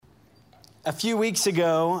A few weeks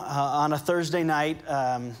ago, on a Thursday night,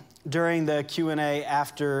 during the Q&A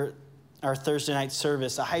after our Thursday night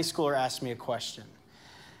service, a high schooler asked me a question.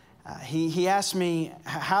 He asked me,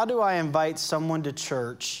 how do I invite someone to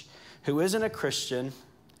church who isn't a Christian,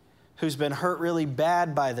 who's been hurt really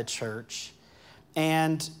bad by the church,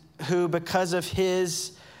 and who, because of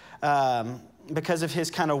his kind of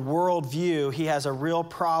worldview, he has a real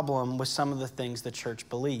problem with some of the things the church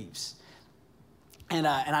believes? And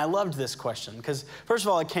I loved this question because, first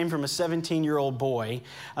of all, it came from a 17-year-old boy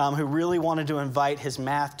who really wanted to invite his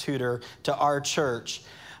math tutor to our church.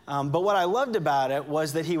 But what I loved about it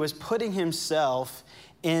was that he was putting himself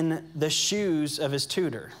in the shoes of his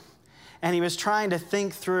tutor. And he was trying to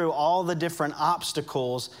think through all the different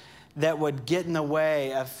obstacles that would get in the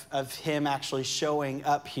way of him actually showing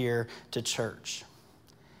up here to church.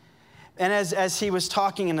 And as he was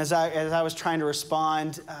talking and as I was trying to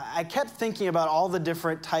respond, I kept thinking about all the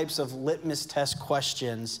different types of litmus test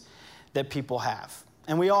questions that people have.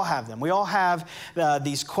 And we all have them. We all have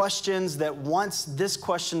these questions that once this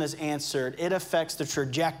question is answered, it affects the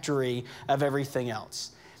trajectory of everything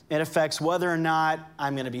else. It affects whether or not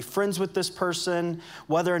I'm going to be friends with this person,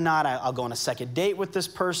 whether or not I'll go on a second date with this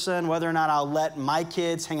person, whether or not I'll let my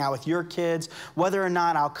kids hang out with your kids, whether or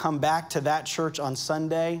not I'll come back to that church on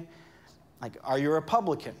Sunday. Like, are you a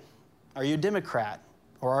Republican? Are you a Democrat?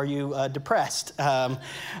 Or are you depressed?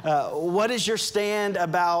 What is your stand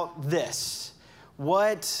about this?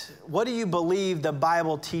 What do you believe the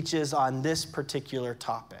Bible teaches on this particular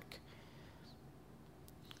topic?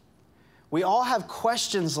 We all have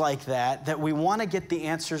questions like that we want to get the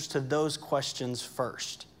answers to those questions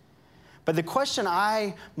first. But the question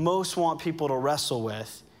I most want people to wrestle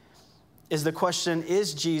with is the question,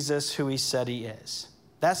 is Jesus who he said he is?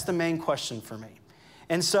 That's the main question for me.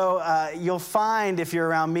 And so you'll find, if you're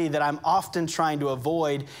around me, that I'm often trying to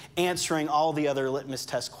avoid answering all the other litmus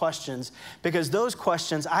test questions because those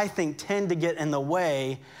questions, I think, tend to get in the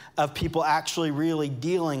way of people actually really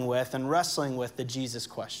dealing with and wrestling with the Jesus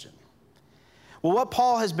question. Well, what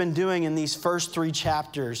Paul has been doing in these first 3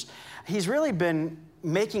 chapters, he's really been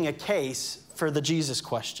making a case for the Jesus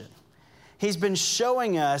question. He's been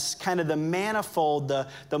showing us kind of the manifold,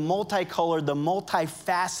 the multicolored, the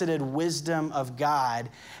multifaceted wisdom of God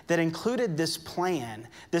that included this plan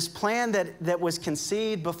that was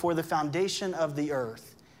conceived before the foundation of the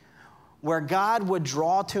earth, where God would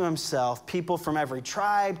draw to himself people from every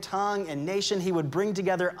tribe, tongue, and nation. He would bring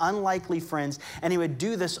together unlikely friends, and he would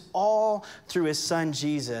do this all through his son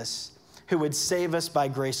Jesus, who would save us by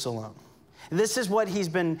grace alone. This is what he's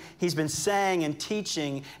been saying and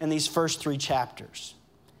teaching in these first 3 chapters.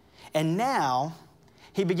 And now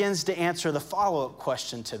he begins to answer the follow-up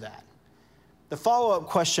question to that. The follow-up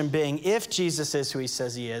question being, if Jesus is who he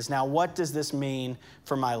says he is, now what does this mean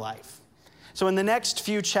for my life? So in the next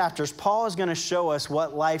few chapters, Paul is going to show us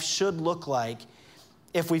what life should look like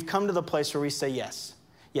if we've come to the place where we say yes.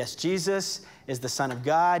 Yes, Jesus is the Son of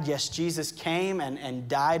God. Yes, Jesus came and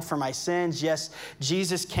died for my sins. Yes,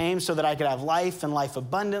 Jesus came so that I could have life and life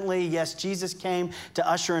abundantly. Yes, Jesus came to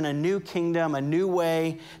usher in a new kingdom, a new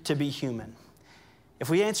way to be human. If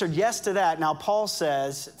we answered yes to that, now Paul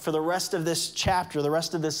says for the rest of this chapter, the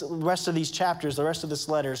rest of these chapters, the rest of this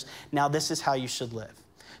letters, now this is how you should live.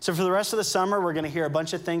 So for the rest of the summer, we're going to hear a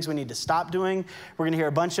bunch of things we need to stop doing. We're going to hear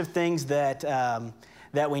a bunch of things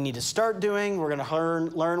that we need to start doing. We're going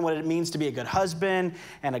to learn what it means to be a good husband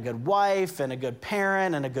and a good wife and a good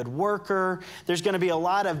parent and a good worker. There's going to be a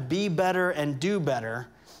lot of be better and do better.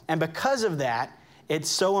 And because of that, it's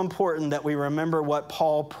so important that we remember what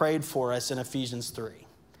Paul prayed for us in Ephesians 3.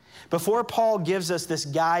 Before Paul gives us this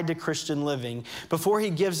guide to Christian living, before he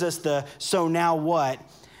gives us the so now what,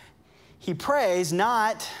 he prays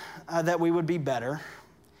not that we would be better.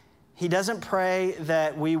 He doesn't pray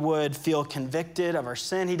that we would feel convicted of our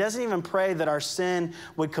sin. He doesn't even pray that our sin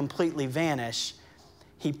would completely vanish.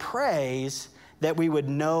 He prays that we would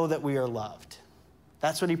know that we are loved.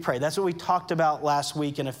 That's what he prayed. That's what we talked about last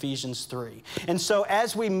week in Ephesians 3. And so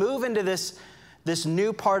as we move into this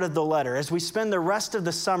new part of the letter, as we spend the rest of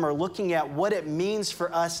the summer looking at what it means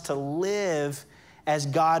for us to live as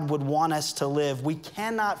God would want us to live, we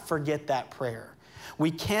cannot forget that prayer.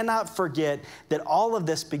 We cannot forget that all of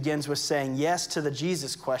this begins with saying yes to the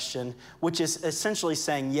Jesus question, which is essentially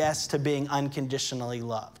saying yes to being unconditionally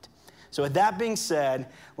loved. So with that being said,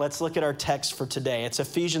 let's look at our text for today. It's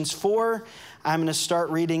Ephesians 4. I'm going to start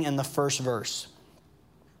reading in the first verse.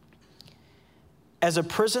 As a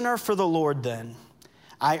prisoner for the Lord, then,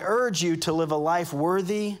 I urge you to live a life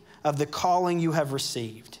worthy of the calling you have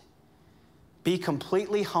received. Be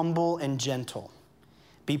completely humble and gentle.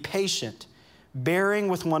 Be patient, bearing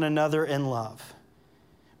with one another in love.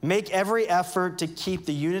 Make every effort to keep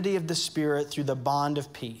the unity of the Spirit through the bond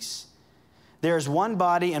of peace. There is one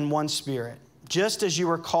body and one Spirit, just as you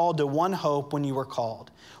were called to one hope when you were called.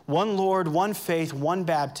 One Lord, one faith, one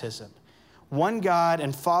baptism. One God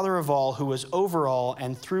and Father of all, who is over all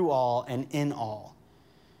and through all and in all.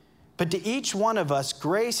 But to each one of us,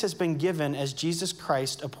 grace has been given as Jesus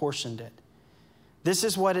Christ apportioned it. This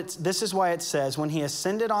is why it says, when he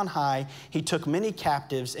ascended on high, he took many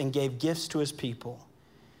captives and gave gifts to his people.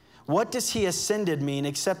 What does he ascended mean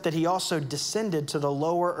except that he also descended to the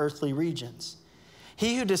lower earthly regions?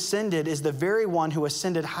 He who descended is the very one who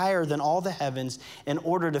ascended higher than all the heavens in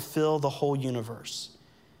order to fill the whole universe.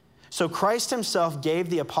 So Christ himself gave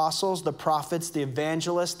the apostles, the prophets, the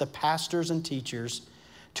evangelists, the pastors, and teachers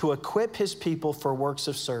to equip his people for works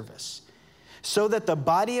of service, so that the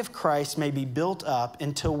body of Christ may be built up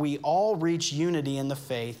until we all reach unity in the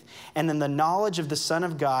faith and in the knowledge of the Son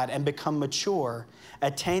of God and become mature,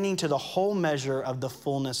 attaining to the whole measure of the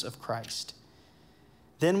fullness of Christ.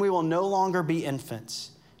 Then we will no longer be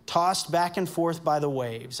infants, tossed back and forth by the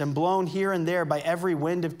waves and blown here and there by every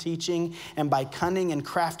wind of teaching and by cunning and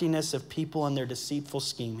craftiness of people and their deceitful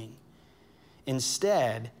scheming.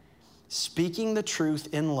 Instead, speaking the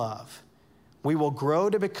truth in love, we will grow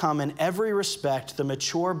to become in every respect the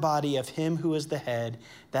mature body of him who is the head,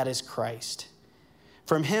 that is Christ.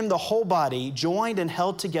 From him, the whole body, joined and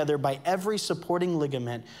held together by every supporting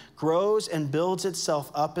ligament, grows and builds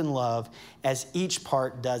itself up in love as each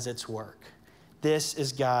part does its work. This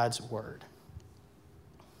is God's word.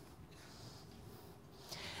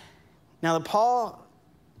 Now that Paul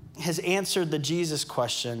has answered the Jesus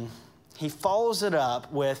question, he follows it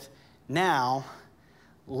up with, now,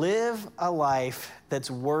 live a life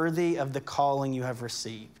that's worthy of the calling you have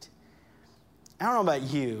received. I don't know about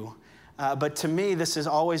you, but to me, this has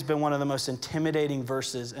always been one of the most intimidating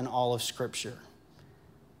verses in all of Scripture.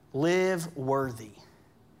 Live worthy.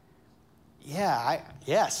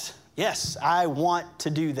 Yes, I want to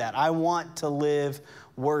do that. I want to live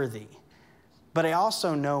worthy. But I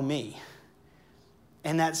also know me.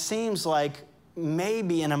 And that seems like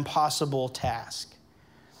maybe an impossible task.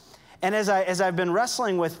 And as I've been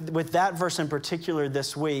wrestling with that verse in particular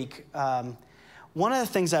this week, one of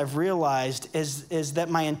the things I've realized is that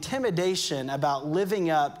my intimidation about living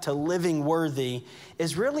up to living worthy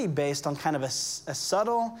is really based on kind of a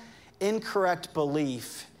subtle, incorrect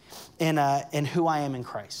belief in who I am in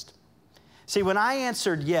Christ. See, when I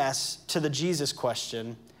answered yes to the Jesus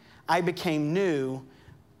question, I became new,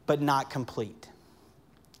 but not complete.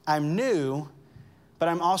 I'm new, but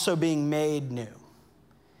I'm also being made new.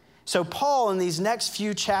 So Paul, in these next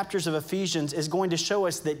few chapters of Ephesians, is going to show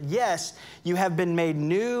us that, yes, you have been made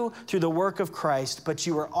new through the work of Christ, but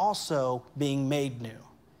you are also being made new.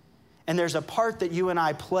 And there's a part that you and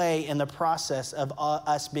I play in the process of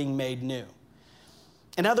us being made new.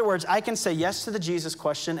 In other words, I can say yes to the Jesus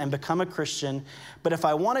question and become a Christian, but if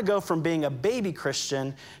I want to go from being a baby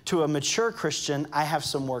Christian to a mature Christian, I have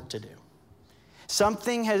some work to do.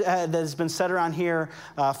 Something that has been said around here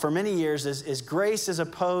for many years is grace is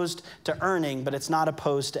opposed to earning, but it's not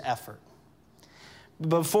opposed to effort.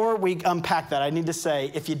 Before we unpack that, I need to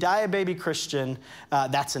say, if you die a baby Christian,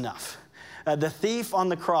 that's enough. The thief on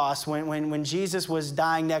the cross, when Jesus was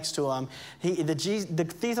dying next to him, the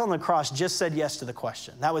thief on the cross just said yes to the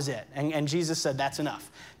question. That was it. And Jesus said, that's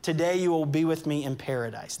enough. Today you will be with me in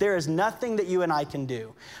paradise. There is nothing that you and I can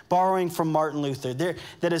do, borrowing from Martin Luther,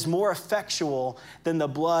 that is more effectual than the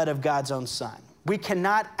blood of God's own Son. We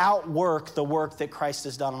cannot outwork the work that Christ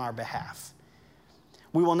has done on our behalf.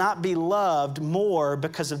 We will not be loved more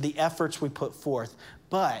because of the efforts we put forth,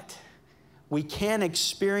 but we can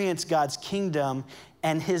experience God's kingdom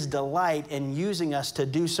and his delight in using us to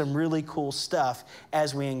do some really cool stuff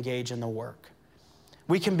as we engage in the work.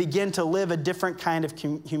 We can begin to live a different kind of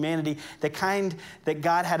humanity, the kind that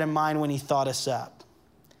God had in mind when he thought us up.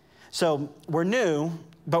 So we're new,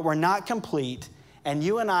 but we're not complete, and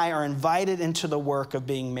you and I are invited into the work of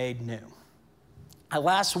being made new.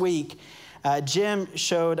 Last week, Jim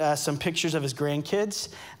showed some pictures of his grandkids,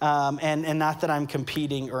 and not that I'm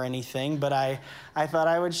competing or anything, but I thought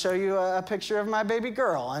I would show you a picture of my baby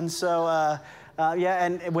girl. And so,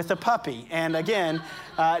 and with a puppy. And again,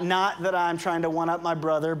 not that I'm trying to one-up my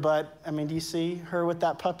brother, but, I mean, do you see her with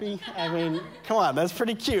that puppy? I mean, come on, that's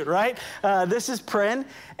pretty cute, right? This is Prin,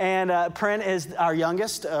 and Prin is our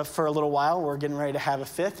youngest for a little while. We're getting ready to have a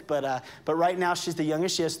fifth, but right now she's the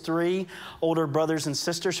youngest. She has 3 older brothers and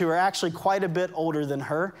sisters who are actually quite a bit older than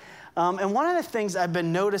her. And one of the things I've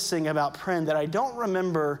been noticing about Prin that I don't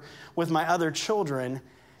remember with my other children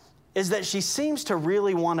is that she seems to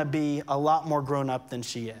really want to be a lot more grown up than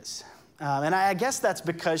she is. And I guess that's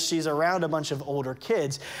because she's around a bunch of older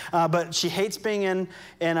kids, but she hates being in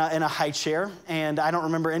a high chair, and I don't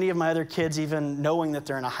remember any of my other kids even knowing that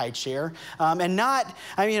they're in a high chair.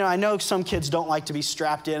 I know some kids don't like to be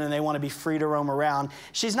strapped in and they want to be free to roam around.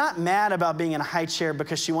 She's not mad about being in a high chair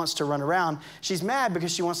because she wants to run around. She's mad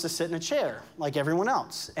because she wants to sit in a chair like everyone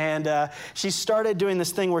else. And she started doing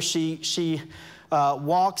this thing where she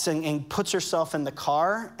walks and puts herself in the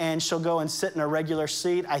car, and she'll go and sit in a regular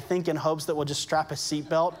seat, I think in hopes that we'll just strap a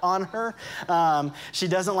seatbelt on her. She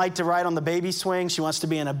doesn't like to ride on the baby swing. She wants to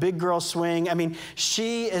be in a big girl swing. I mean,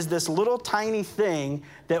 she is this little tiny thing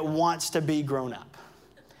that wants to be grown up,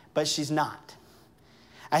 but she's not.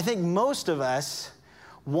 I think most of us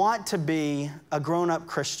want to be a grown-up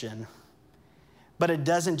Christian, but it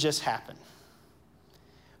doesn't just happen.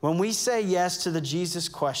 When we say yes to the Jesus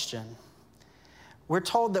question, we're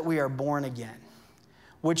told that we are born again,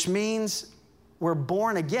 which means we're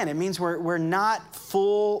born again. It means we're not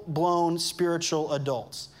full-blown spiritual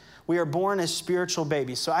adults. We are born as spiritual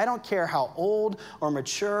babies. So I don't care how old or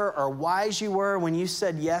mature or wise you were when you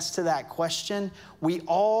said yes to that question, we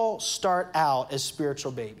all start out as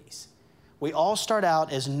spiritual babies. We all start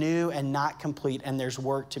out as new and not complete, and there's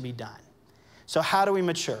work to be done. So how do we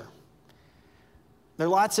mature? There are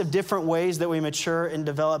lots of different ways that we mature and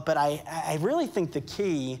develop, but I really think the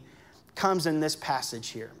key comes in this passage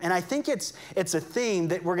here. And I think it's a theme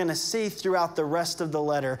that we're going to see throughout the rest of the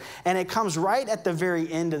letter, and it comes right at the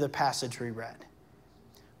very end of the passage we read.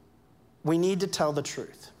 We need to tell the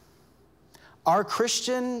truth. Our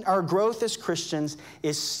growth as Christians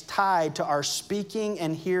is tied to our speaking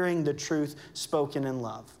and hearing the truth spoken in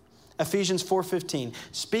love. Ephesians 4:15,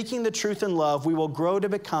 speaking the truth in love, we will grow to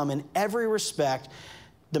become in every respect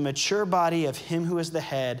the mature body of him who is the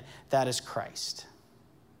head, that is Christ.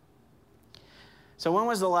 So when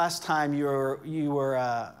was the last time you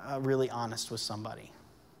were really honest with somebody?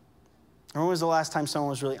 Or when was the last time someone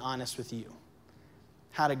was really honest with you?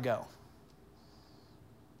 How'd it go?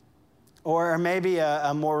 Or maybe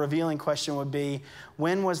a more revealing question would be,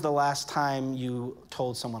 when was the last time you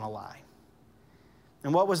told someone a lie?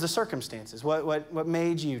 And what was the circumstances? What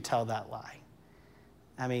made you tell that lie?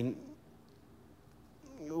 I mean,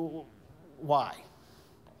 why?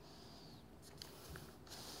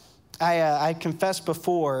 I confessed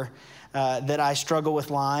before that I struggle with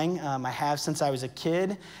lying. I have since I was a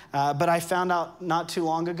kid, but I found out not too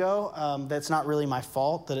long ago that's not really my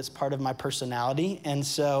fault, that it's part of my personality. And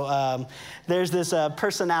so there's this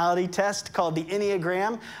personality test called the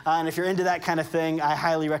Enneagram, and if you're into that kind of thing, I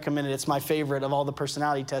highly recommend it. It's my favorite of all the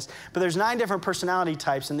personality tests. But there's 9 different personality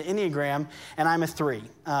types in the Enneagram, and I'm a 3.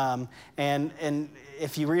 And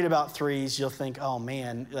if you read about 3s, you'll think, oh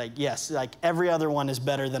man, yes, every other one is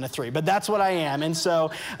better than a 3. But that's what I am. And so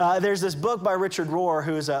there's this book by Richard Rohr,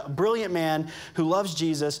 who is a brilliant man who loves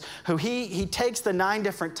Jesus, who he takes the 9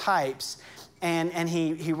 different types and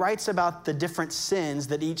he writes about the different sins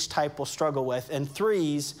that each type will struggle with. And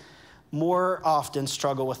 3s more often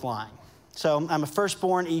struggle with lying. So I'm a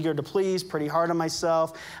firstborn, eager to please, pretty hard on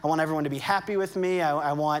myself. I want everyone to be happy with me.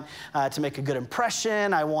 I want to make a good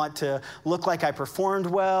impression. I want to look like I performed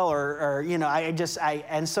well,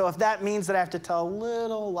 and so if that means that I have to tell a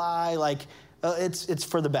little lie, it's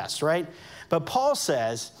for the best, right? But Paul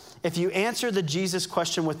says, if you answer the Jesus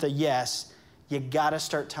question with a yes, you got to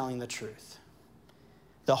start telling the truth.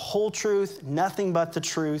 The whole truth, nothing but the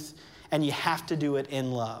truth, and you have to do it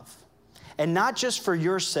in love. And not just for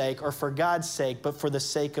your sake or for God's sake, but for the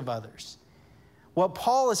sake of others. What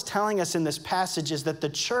Paul is telling us in this passage is that the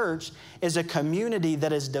church is a community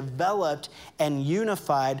that is developed and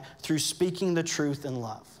unified through speaking the truth in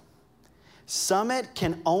love. Summit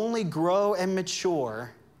can only grow and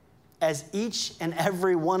mature as each and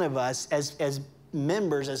every one of us, as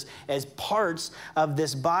members, as parts of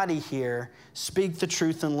this body here, speak the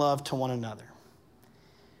truth in love to one another.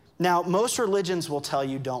 Now, most religions will tell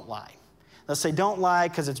you don't lie. They'll say, don't lie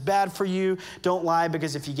because it's bad for you. Don't lie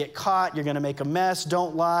because if you get caught, you're going to make a mess.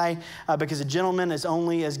 Don't lie because a gentleman is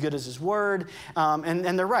only as good as his word.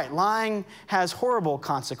 And they're right. Lying has horrible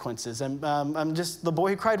consequences. And I'm just the boy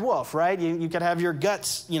who cried wolf, right? You could have your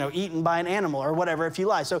guts, eaten by an animal or whatever if you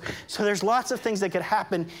lie. So there's lots of things that could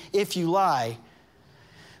happen if you lie.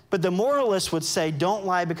 But the moralist would say, don't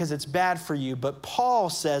lie because it's bad for you. But Paul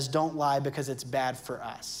says, don't lie because it's bad for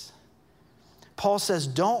us. Paul says,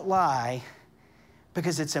 don't lie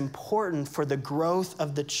because it's important for the growth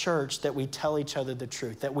of the church that we tell each other the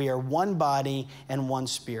truth, that we are one body and one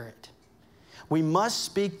spirit. We must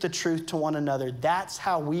speak the truth to one another. That's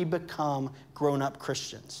how we become grown-up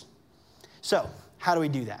Christians. So, how do we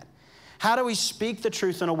do that? How do we speak the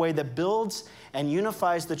truth in a way that builds and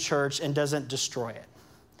unifies the church and doesn't destroy it?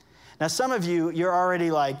 Now, some of you, you're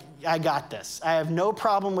already like, I got this. I have no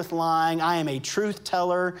problem with lying. I am a truth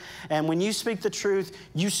teller. And when you speak the truth,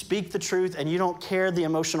 you speak the truth, and you don't care the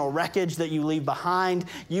emotional wreckage that you leave behind.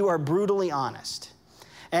 You are brutally honest.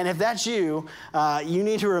 And if that's you, you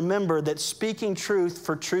need to remember that speaking truth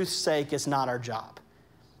for truth's sake is not our job.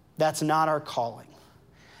 That's not our calling.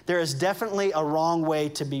 There is definitely a wrong way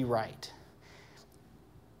to be right.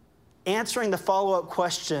 Answering the follow-up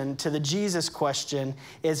question to the Jesus question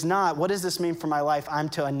is not, what does this mean for my life? I'm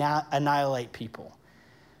to annihilate people.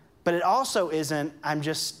 But it also isn't, I'm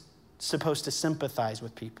just supposed to sympathize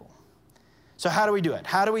with people. So how do we do it?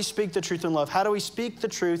 How do we speak the truth in love? How do we speak the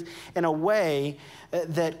truth in a way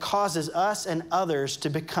that causes us and others to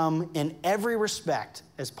become, in every respect,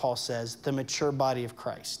 as Paul says, the mature body of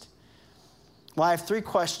Christ? Well, I have 3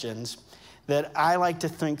 questions that I like to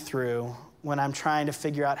think through when I'm trying to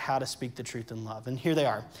figure out how to speak the truth in love. And here they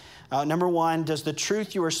are. Number 1, does the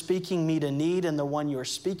truth you are speaking meet a need in the one you are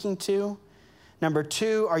speaking to? Number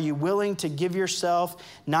 2, are you willing to give yourself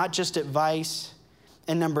not just advice?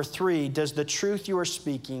 And number 3, does the truth you are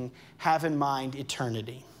speaking have in mind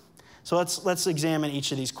eternity? So let's examine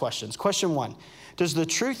each of these questions. Question 1, does the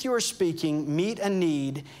truth you are speaking meet a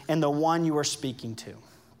need in the one you are speaking to?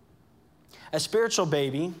 A spiritual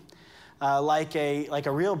baby, like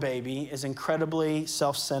a real baby, is incredibly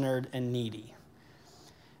self-centered and needy.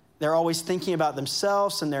 They're always thinking about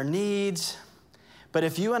themselves and their needs. But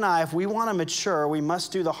if you and I, if we want to mature, we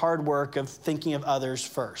must do the hard work of thinking of others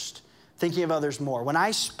first, thinking of others more. When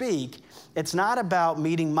I speak, it's not about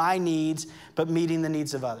meeting my needs, but meeting the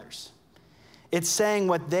needs of others. It's saying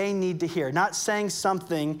what they need to hear, not saying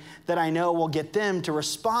something that I know will get them to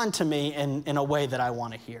respond to me in a way that I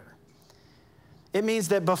want to hear. It means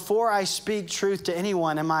that before I speak truth to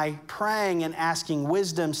anyone, am I praying and asking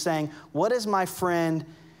wisdom, saying, what does my friend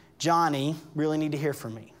Johnny really need to hear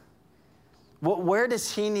from me? Where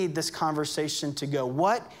does he need this conversation to go?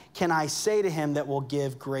 What can I say to him that will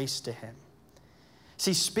give grace to him?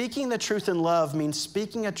 See, speaking the truth in love means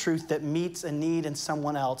speaking a truth that meets a need in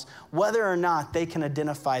someone else, whether or not they can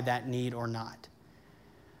identify that need or not.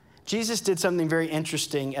 Jesus did something very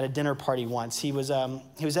interesting at a dinner party once. He was at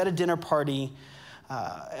a dinner party.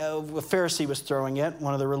 A Pharisee was throwing it,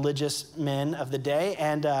 one of the religious men of the day.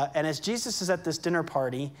 And as Jesus is at this dinner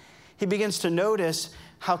party, he begins to notice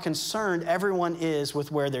how concerned everyone is with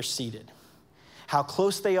where they're seated, how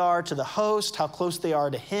close they are to the host, how close they are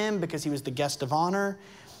to him because he was the guest of honor.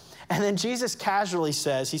 And then Jesus casually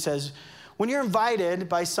says, he says, when you're invited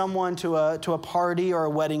by someone to a party or a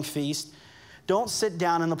wedding feast, don't sit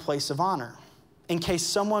down in the place of honor, in case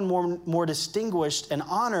someone more distinguished and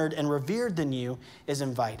honored and revered than you is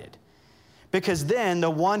invited. Because then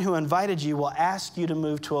the one who invited you will ask you to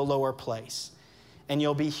move to a lower place, and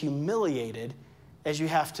you'll be humiliated as you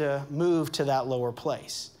have to move to that lower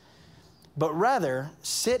place. But rather,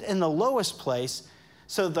 sit in the lowest place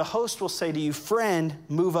so the host will say to you, friend,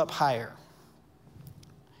 move up higher.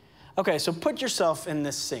 Okay, so put yourself in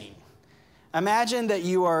this scene. Imagine that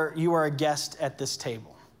you are a guest at this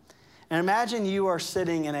table. And imagine you are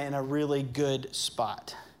sitting in a really good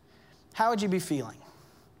spot. How would you be feeling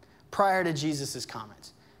prior to Jesus'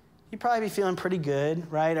 comments? You'd probably be feeling pretty good,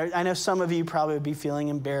 right? I know some of you probably would be feeling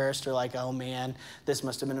embarrassed or like, oh man, this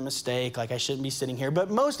must have been a mistake. Like I shouldn't be sitting here. But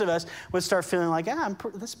most of us would start feeling like,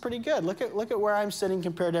 this is pretty good. Look at where I'm sitting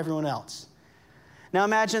compared to everyone else. Now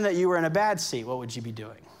imagine that you were in a bad seat. What would you be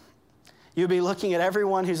doing? You'd be looking at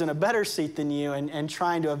everyone who's in a better seat than you and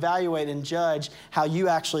trying to evaluate and judge how you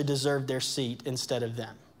actually deserve their seat instead of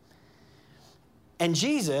them. And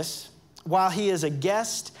Jesus, while he is a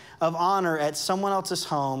guest of honor at someone else's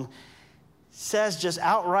home, says just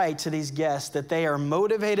outright to these guests that they are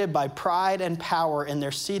motivated by pride and power in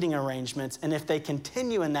their seating arrangements, and if they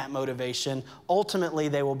continue in that motivation, ultimately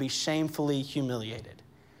they will be shamefully humiliated.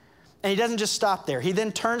 And he doesn't just stop there. He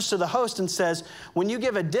then turns to the host and says, when you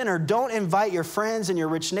give a dinner, don't invite your friends and your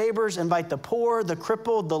rich neighbors. Invite the poor, the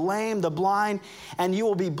crippled, the lame, the blind, and you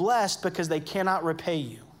will be blessed because they cannot repay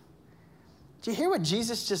you. Do you hear what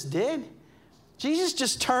Jesus just did? Jesus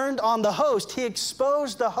just turned on the host. He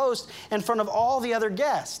exposed the host in front of all the other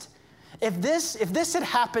guests. If this had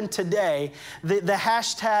happened today, the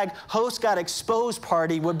hashtag host got exposed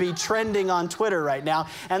party would be trending on Twitter right now.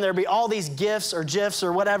 And there'd be all these GIFs or GIFs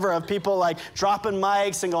or whatever of people like dropping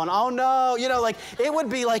mics and going, oh no, it would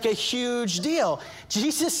be like a huge deal.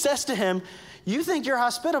 Jesus says to him, you think you're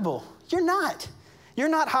hospitable. You're not. You're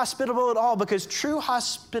not hospitable at all because true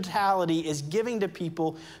hospitality is giving to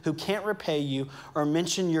people who can't repay you or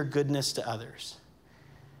mention your goodness to others.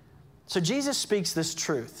 So Jesus speaks this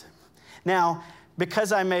truth. Now,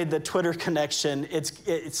 because I made the Twitter connection,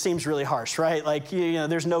 it seems really harsh, right? Like,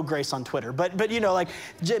 there's no grace on Twitter. But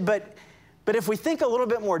if we think a little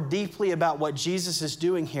bit more deeply about what Jesus is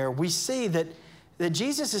doing here, we see that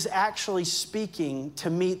Jesus is actually speaking to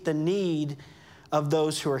meet the need of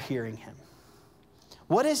those who are hearing him.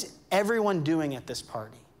 What is everyone doing at this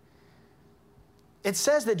party? It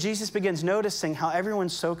says that Jesus begins noticing how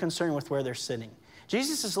everyone's so concerned with where they're sitting.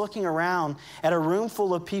 Jesus is looking around at a room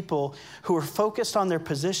full of people who are focused on their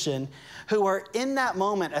position, who are in that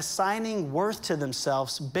moment assigning worth to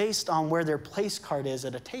themselves based on where their place card is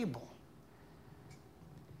at a table.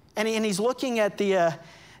 And he's looking at the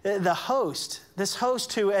host, this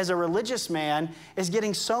host who, as a religious man, is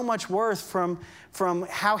getting so much worth from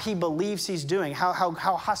how he believes he's doing, how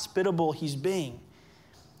hospitable he's being.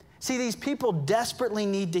 See, these people desperately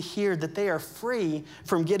need to hear that they are free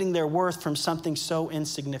from getting their worth from something so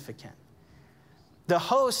insignificant. The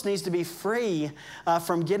host needs to be free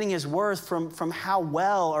from getting his worth from how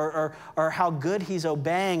well or how good he's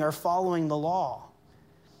obeying or following the law.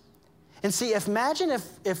 And see, imagine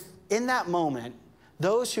if in that moment,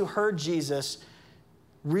 those who heard Jesus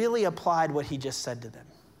really applied what he just said to them.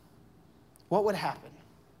 What would happen?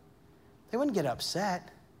 They wouldn't get upset.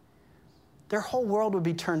 Their whole world would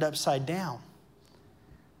be turned upside down.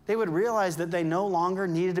 They would realize that they no longer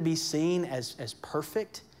needed to be seen as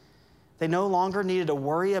perfect. They no longer needed to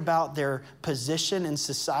worry about their position in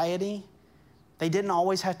society. They didn't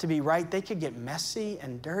always have to be right. They could get messy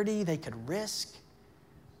and dirty. They could risk.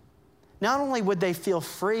 Not only would they feel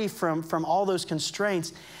free from all those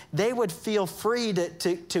constraints, they would feel free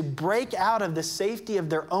to break out of the safety of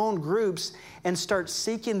their own groups and start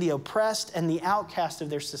seeking the oppressed and the outcast of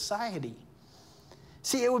their society.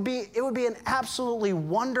 See, it would be an absolutely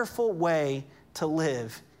wonderful way to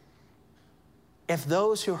live if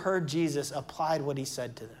those who heard Jesus applied what he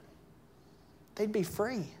said to them. They'd be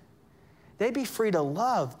free. They'd be free to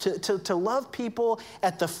love, to love people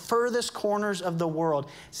at the furthest corners of the world.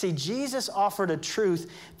 See, Jesus offered a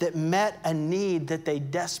truth that met a need that they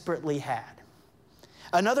desperately had.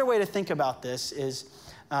 Another way to think about this is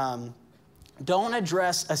don't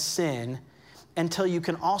address a sin until you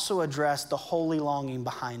can also address the holy longing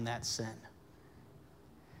behind that sin.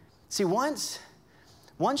 See, once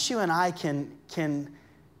you and I can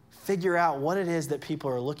figure out what it is that people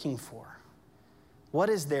are looking for, what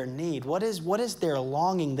is their need, what is their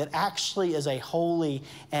longing that actually is a holy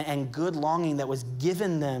and good longing that was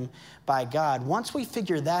given them by God, once we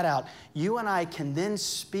figure that out, you and I can then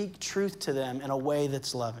speak truth to them in a way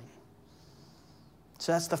that's loving.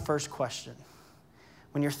 So that's the first question.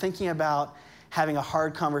 When you're thinking about having a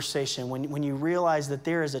hard conversation, when you realize that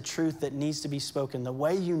there is a truth that needs to be spoken, the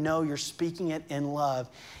way you know you're speaking it in love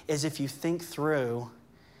is if you think through,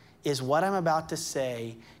 is what I'm about to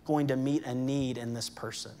say going to meet a need in this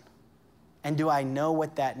person? And do I know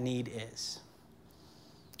what that need is?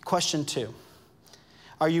 Question 2,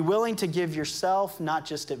 are you willing to give yourself, not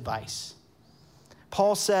just advice?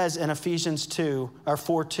 Paul says in Ephesians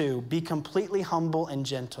 4:2, be completely humble and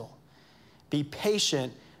gentle. Be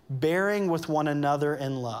patient, bearing with one another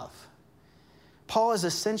in love. Paul is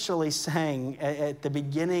essentially saying at the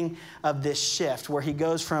beginning of this shift where he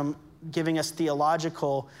goes from giving us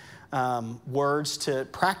theological words to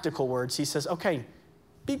practical words, he says, okay,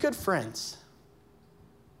 be good friends.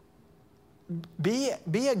 Be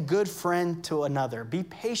a good friend to another. Be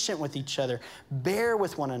patient with each other. Bear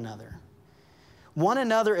with one another. One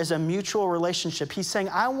another is a mutual relationship. He's saying,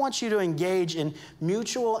 I want you to engage in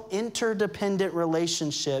mutual, interdependent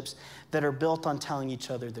relationships that are built on telling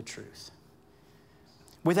each other the truth.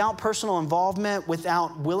 Without personal involvement,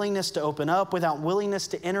 without willingness to open up, without willingness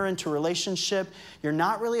to enter into a relationship, you're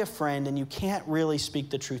not really a friend and you can't really speak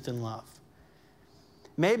the truth in love.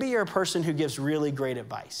 Maybe you're a person who gives really great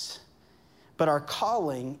advice, but our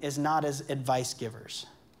calling is not as advice givers.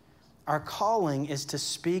 Our calling is to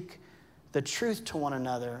speak the truth to one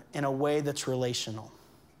another in a way that's relational.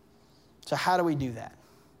 So how do we do that?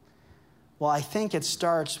 Well, I think it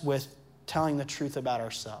starts with telling the truth about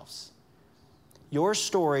ourselves. Your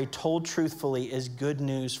story told truthfully is good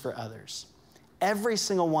news for others. Every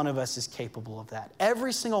single one of us is capable of that.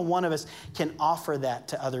 Every single one of us can offer that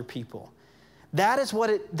to other people. That's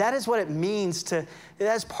part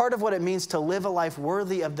of what it means to live a life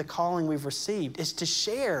worthy of the calling we've received, is to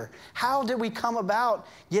share. How did we come about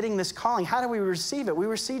getting this calling? How do we receive it? We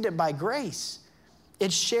received it by grace.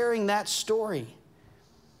 It's sharing that story.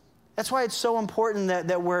 That's why it's so important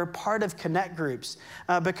that we're part of connect groups,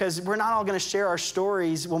 because we're not all going to share our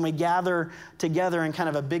stories when we gather together in kind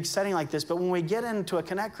of a big setting like this. But when we get into a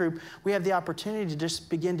connect group, we have the opportunity to just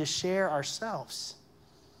begin to share ourselves.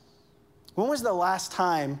 When was the last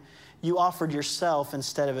time you offered yourself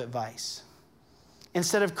instead of advice?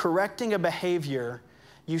 Instead of correcting a behavior,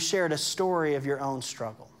 you shared a story of your own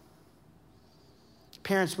struggle.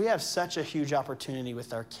 Parents, we have such a huge opportunity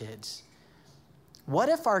with our kids. What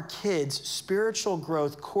if our kids' spiritual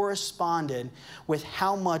growth corresponded with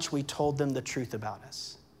how much we told them the truth about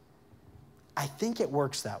us? I think it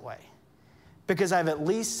works that way because I've at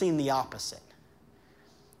least seen the opposite.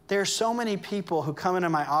 There are so many people who come into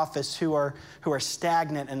my office who are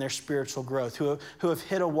stagnant in their spiritual growth, who have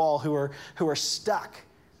hit a wall, who are stuck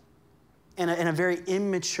in a very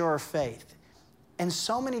immature faith. And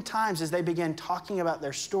so many times as they begin talking about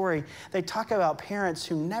their story, they talk about parents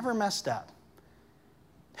who never messed up,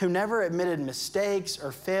 who never admitted mistakes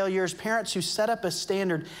or failures, parents who set up a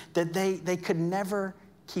standard that they could never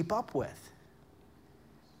keep up with.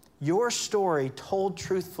 Your story told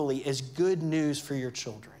truthfully is good news for your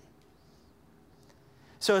children.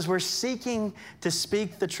 So as we're seeking to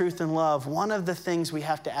speak the truth in love, one of the things we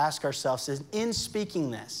have to ask ourselves is, in speaking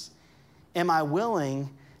this, am I willing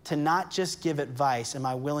to not just give advice? Am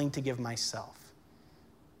I willing to give myself?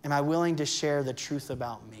 Am I willing to share the truth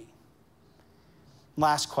about me?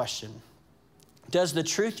 Last question. Does the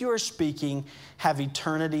truth you are speaking have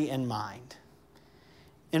eternity in mind?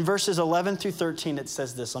 In verses 11 through 13, it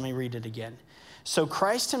says this. Let me read it again. So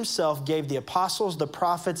Christ himself gave the apostles, the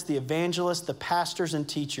prophets, the evangelists, the pastors, and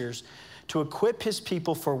teachers to equip his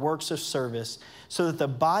people for works of service so that the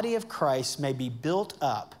body of Christ may be built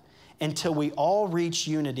up until we all reach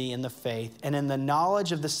unity in the faith and in the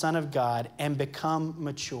knowledge of the Son of God and become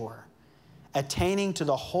mature, attaining to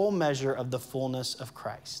the whole measure of the fullness of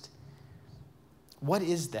Christ. What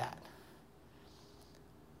is that?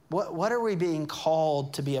 What are we being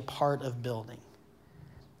called to be a part of building?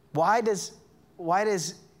 Why does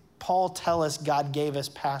Paul tell us God gave us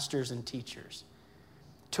pastors and teachers?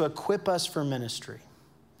 To equip us for ministry.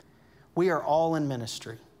 We are all in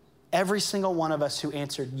ministry. Every single one of us who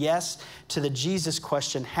answered yes to the Jesus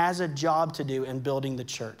question has a job to do in building the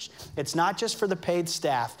church. It's not just for the paid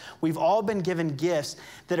staff. We've all been given gifts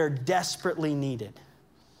that are desperately needed.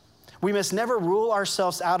 We must never rule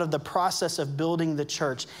ourselves out of the process of building the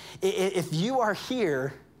church. If you are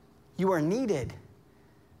here, you are needed.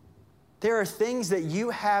 There are things that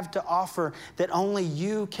you have to offer that only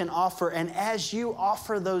you can offer. And as you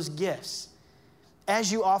offer those gifts,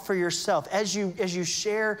 as you offer yourself, as you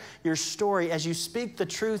share your story, as you speak the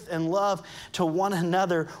truth and love to one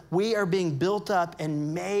another, we are being built up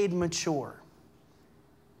and made mature.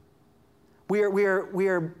 We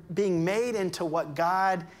are being made into what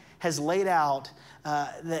God has laid out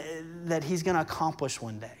that he's going to accomplish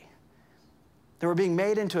one day. That we're being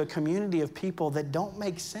made into a community of people that don't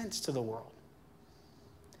make sense to the world.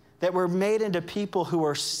 That we're made into people who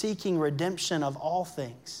are seeking redemption of all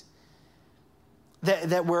things.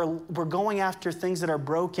 That we're going after things that are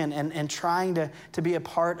broken and trying to be a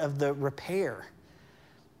part of the repair.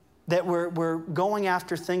 That we're going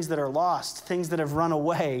after things that are lost, things that have run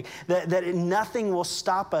away. That nothing will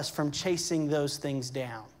stop us from chasing those things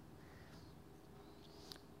down.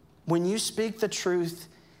 When you speak the truth,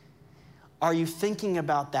 are you thinking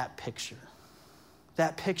about that picture?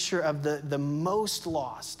 That picture of the most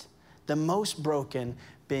lost, the most broken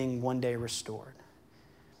being one day restored.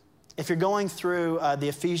 If you're going through the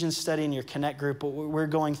Ephesians study in your Connect group, we're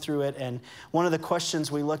going through it, and one of the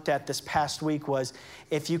questions we looked at this past week was,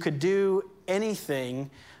 if you could do anything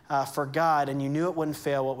for God and you knew it wouldn't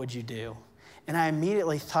fail, what would you do? And I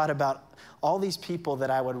immediately thought about all these people that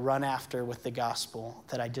I would run after with the gospel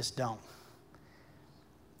that I just don't.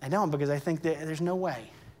 I don't, because I think that there's no way.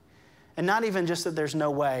 And not even just that there's no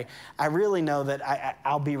way. I really know that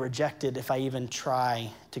I'll be rejected if I even try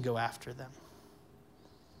to go after them.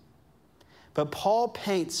 But Paul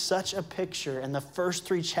paints such a picture in the first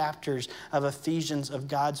 3 chapters of Ephesians of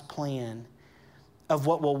God's plan of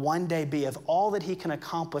what will one day be, of all that he can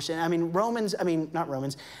accomplish. And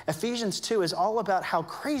Ephesians 2 is all about how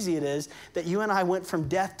crazy it is that you and I went from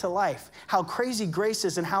death to life, how crazy grace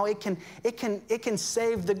is and how it can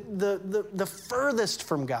save the furthest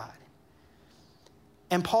from God.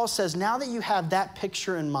 And Paul says, now that you have that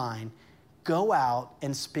picture in mind, go out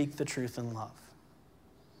and speak the truth in love.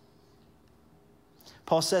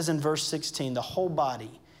 Paul says in verse 16, the whole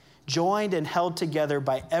body, joined and held together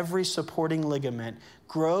by every supporting ligament,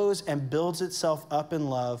 grows and builds itself up in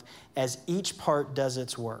love as each part does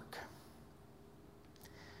its work.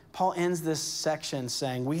 Paul ends this section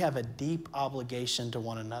saying we have a deep obligation to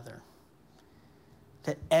one another,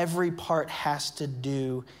 that every part has to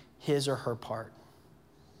do his or her part.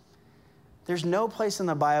 There's no place in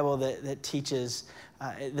the Bible that teaches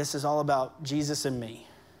this is all about Jesus and me.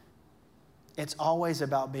 It's always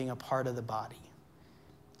about being a part of the body.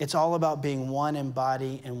 It's all about being one in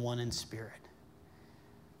body and one in spirit.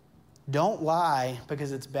 Don't lie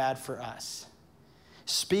because it's bad for us.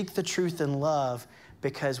 Speak the truth in love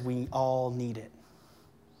because we all need it.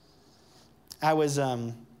 I was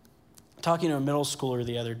talking to a middle schooler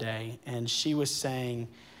the other day, and she was saying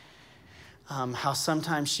how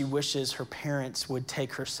sometimes she wishes her parents would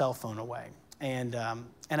take her cell phone away. And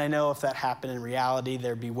I know if that happened in reality,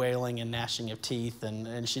 there'd be wailing and gnashing of teeth,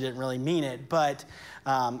 and she didn't really mean it. But,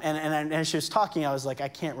 and as she was talking, I was like, I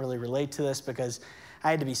can't really relate to this because I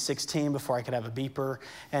had to be 16 before I could have a beeper.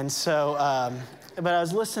 And so, but I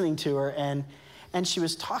was listening to her, and she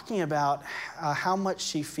was talking about how much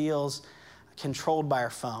she feels controlled by her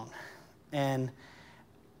phone, and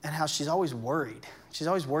how she's always worried. She's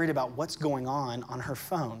always worried about what's going on her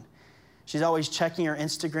phone. She's always checking her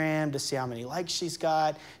Instagram to see how many likes she's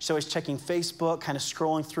got. She's always checking Facebook, kind of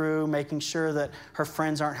scrolling through, making sure that her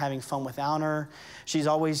friends aren't having fun without her. She's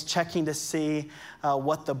always checking to see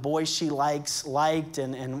what the boy she liked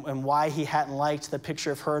and why he hadn't liked the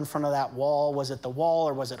picture of her in front of that wall. Was it the wall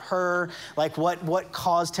or was it her? Like what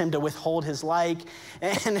caused him to withhold his like?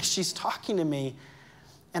 And as she's talking to me,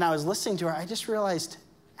 and I was listening to her, I just realized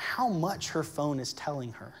how much her phone is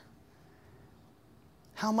telling her.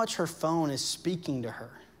 How much her phone is speaking to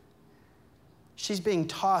her. She's being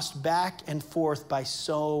tossed back and forth by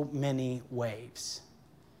so many waves.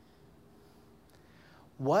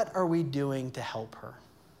 What are we doing to help her?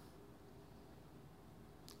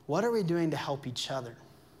 What are we doing to help each other?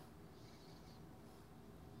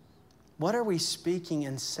 What are we speaking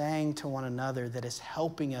and saying to one another that is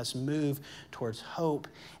helping us move towards hope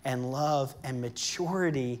and love and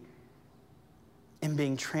maturity in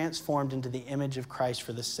being transformed into the image of Christ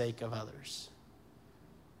for the sake of others?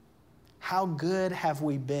 How good have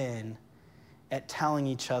we been at telling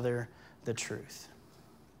each other the truth?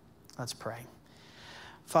 Let's pray.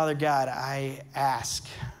 Father God, I ask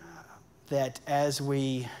that as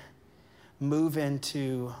we move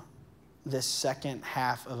into this second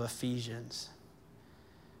half of Ephesians,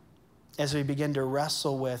 as we begin to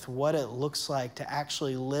wrestle with what it looks like to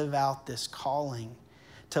actually live out this calling,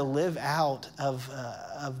 to live out of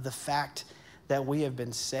the fact that we have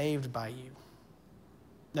been saved by you,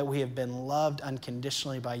 that we have been loved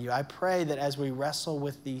unconditionally by you. I pray that as we wrestle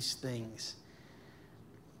with these things,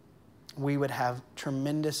 we would have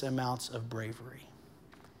tremendous amounts of bravery.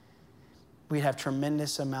 We'd have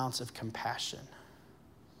tremendous amounts of compassion.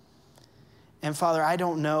 And Father, I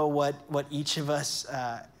don't know what each of us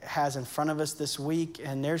has in front of us this week,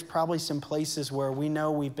 and there's probably some places where we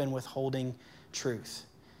know we've been withholding truth.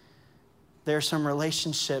 There are some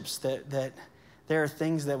relationships that there are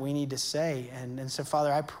things that we need to say. And so,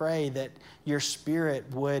 Father, I pray that your Spirit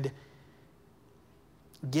would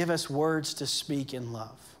give us words to speak in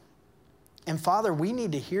love. And Father, we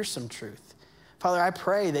need to hear some truth. Father, I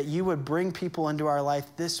pray that you would bring people into our life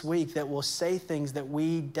this week that will say things that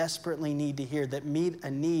we desperately need to hear, that meet a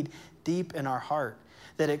need deep in our heart,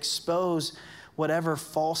 that expose whatever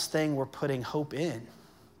false thing we're putting hope in.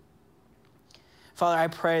 Father, I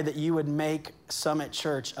pray that you would make Summit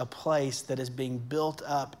Church a place that is being built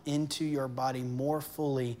up into your body more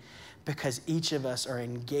fully because each of us are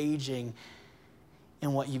engaging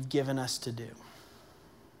in what you've given us to do.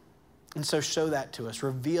 And so show that to us,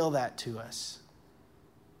 reveal that to us.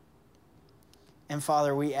 And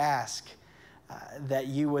Father, we ask that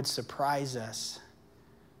you would surprise us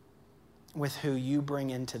with who you bring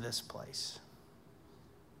into this place.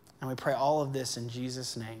 And we pray all of this in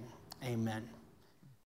Jesus' name. Amen.